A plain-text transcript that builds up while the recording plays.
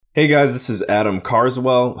Hey guys, this is Adam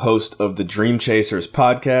Carswell, host of the Dream Chasers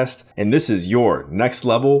podcast, and this is your Next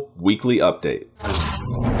Level Weekly Update.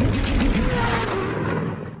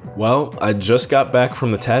 Well, I just got back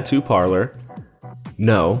from the tattoo parlor.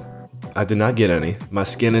 No, I did not get any. My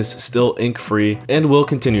skin is still ink-free and will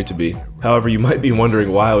continue to be. However, you might be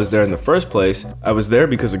wondering why I was there in the first place. I was there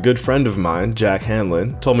because a good friend of mine, Jack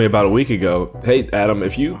Hanlon, told me about a week ago, "Hey Adam,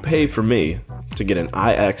 if you pay for me to get an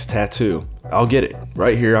IX tattoo, I'll get it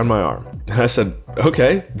right here on my arm." And I said,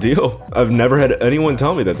 okay, deal. I've never had anyone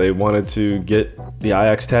tell me that they wanted to get the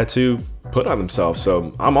IX tattoo put on themselves,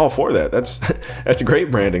 so I'm all for that. That's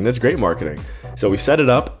great branding. That's great marketing. So we set it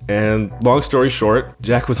up, and long story short,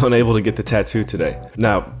 Jack was unable to get the tattoo today.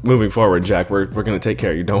 Now, moving forward, Jack, we're going to take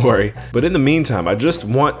care of you, don't worry. But in the meantime, I just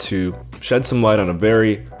want to shed some light on a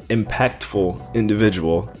very impactful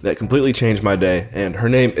individual that completely changed my day, and her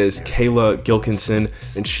name is Kayla Gilkinson,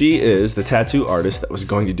 and she is the tattoo artist that was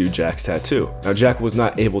going to do Jack's tattoo. Now, Jack was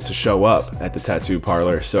not able to show up at the tattoo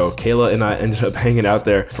parlor, so Kayla and I ended up hanging out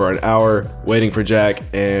there for an hour waiting for Jack.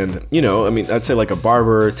 And I'd say like a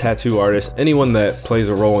barber, tattoo artist, anyone that plays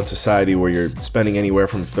a role in society where you're spending anywhere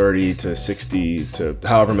from 30 to 60 to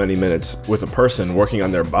however many minutes with a person working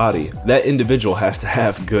on their body, that individual has to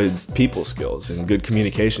have good people skills and good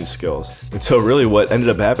communication skills. And so really what ended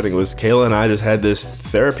up happening was Kayla and I just had this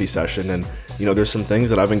therapy session, and there's some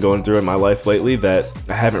things that I've been going through in my life lately that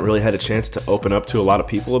I haven't really had a chance to open up to a lot of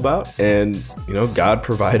people about, and God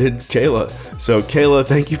provided Kayla. So Kayla,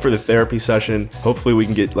 thank you for the therapy session. Hopefully we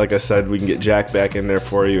can get, like I said, we can get Jack back in there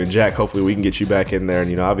for you, and Jack, hopefully we can get you back in there.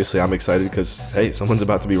 And obviously I'm excited because, hey, someone's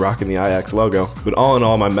about to be rocking the IX logo. But all in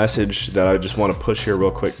all, my message that I just want to push here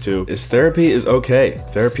real quick too is therapy is okay.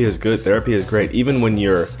 Therapy is good. Therapy is great. Even when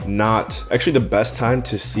you're not, actually the best time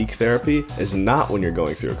to seek therapy is not when you're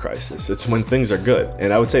going through a crisis. It's when things are good.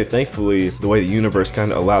 And I would say, thankfully, the way the universe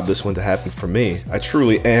kind of allowed this one to happen for me, I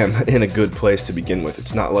truly am in a good place to begin with.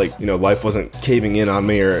 It's not like, life wasn't caving in on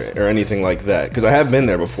me or anything like that, because I have been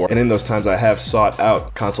there before. And in those times, I have sought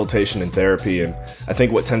out consultation and therapy. And I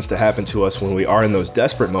think what tends to happen to us when we are in those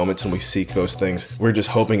desperate moments and we seek those things, we're just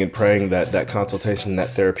hoping and praying that that consultation and that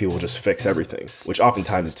therapy will just fix everything, which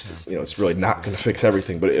oftentimes it's really not going to fix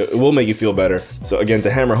everything, but it will make you feel better. So again,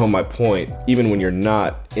 to hammer home my point, even when you're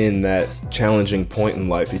not in that challenging point in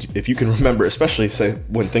life, if you can remember, especially say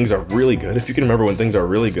when things are really good, if you can remember when things are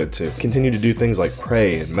really good, to continue to do things like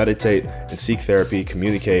pray and meditate and seek therapy,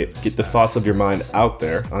 communicate, get the thoughts of your mind out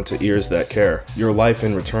there onto ears that care, your life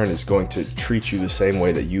in return is going to treat you the same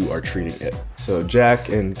way that you are treating it. So Jack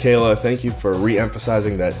and Kayla, thank you for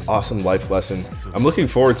re-emphasizing that awesome life lesson. I'm looking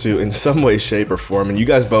forward to, in some way, shape, or form, and you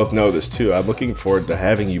guys both know this too, I'm looking forward to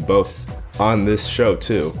having you both on this show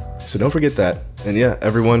too. So don't forget that. And yeah,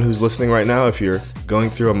 everyone who's listening right now, if you're going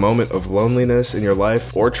through a moment of loneliness in your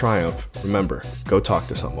life or triumph, remember, go talk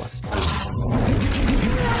to someone.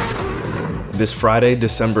 This Friday,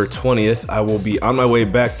 December 20th, I will be on my way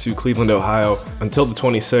back to Cleveland, Ohio until the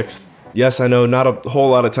 26th. Yes, I know, not a whole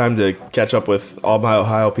lot of time to catch up with all my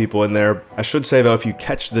Ohio people in there. I should say though, if you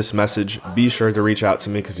catch this message, be sure to reach out to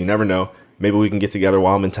me, because you never know. Maybe we can get together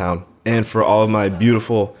while I'm in town. And for all of my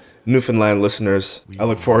beautiful Newfoundland listeners, I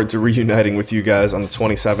look forward to reuniting with you guys on the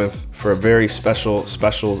 27th for a very special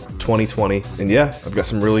 2020. And yeah, I've got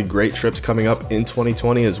some really great trips coming up in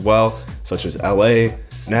 2020 as well, such as LA,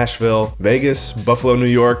 Nashville, Vegas, Buffalo, New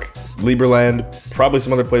York, Liberland, probably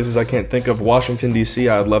some other places I can't think of. Washington, D.C.,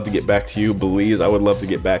 I'd love to get back to you. Belize, I would love to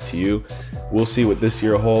get back to you. We'll see what this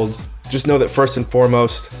year holds. Just know that first and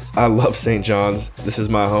foremost, I love St. John's. This is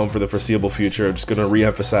my home for the foreseeable future. I'm just going to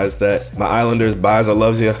re-emphasize that. My Islanders, Buys, I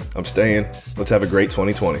loves you. I'm staying. Let's have a great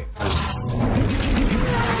 2020.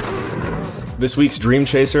 This week's Dream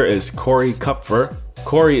Chaser is Corey Kupfer.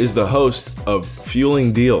 Corey is the host of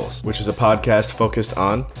Fueling Deals, which is a podcast focused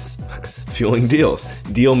on fueling deals,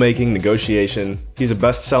 deal making, negotiation. He's a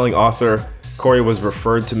best-selling author. Corey was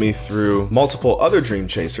referred to me through multiple other dream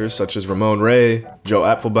chasers, such as Ramon Ray, Joe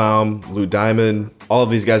Apfelbaum, Lou Diamond. All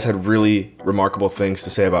of these guys had really remarkable things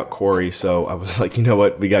to say about Corey, so I was like, you know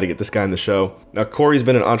what, we got to get this guy on the show. Now, Corey's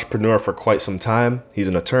been an entrepreneur for quite some time. He's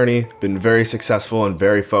an attorney, been very successful and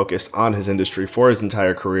very focused on his industry for his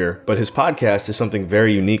entire career. But his podcast is something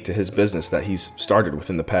very unique to his business that he's started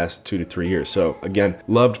within the past 2 to 3 years. So again,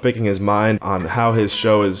 loved picking his mind on how his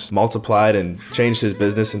show has multiplied and changed his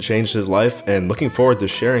business and changed his life, and looking forward to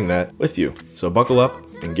sharing that with you. So buckle up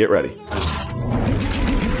and get ready.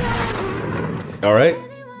 All right,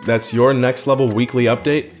 that's your Next Level Weekly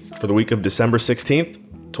Update for the week of December 16th,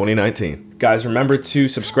 2019. Guys, remember to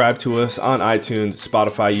subscribe to us on iTunes,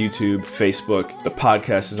 Spotify, YouTube, Facebook. The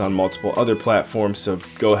podcast is on multiple other platforms, so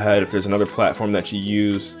go ahead. If there's another platform that you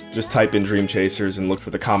use, just type in Dream Chasers and look for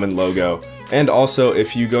the common logo. And also,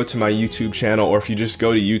 if you go to my YouTube channel, or if you just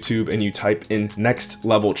go to YouTube and you type in Next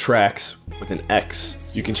Level Tracks with an X,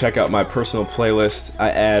 you can check out my personal playlist. I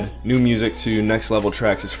add new music to Next Level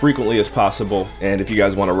Tracks as frequently as possible. And if you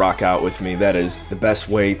guys want to rock out with me, that is the best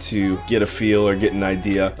way to get a feel or get an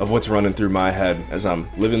idea of what's running through my head as I'm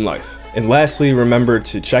living life. And lastly, remember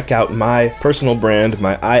to check out my personal brand,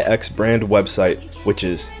 my IX brand website, which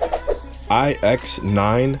is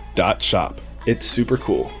ix9.shop. It's super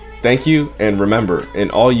cool. Thank you, and remember,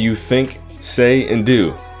 in all you think, say, and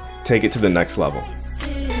do, take it to the next level.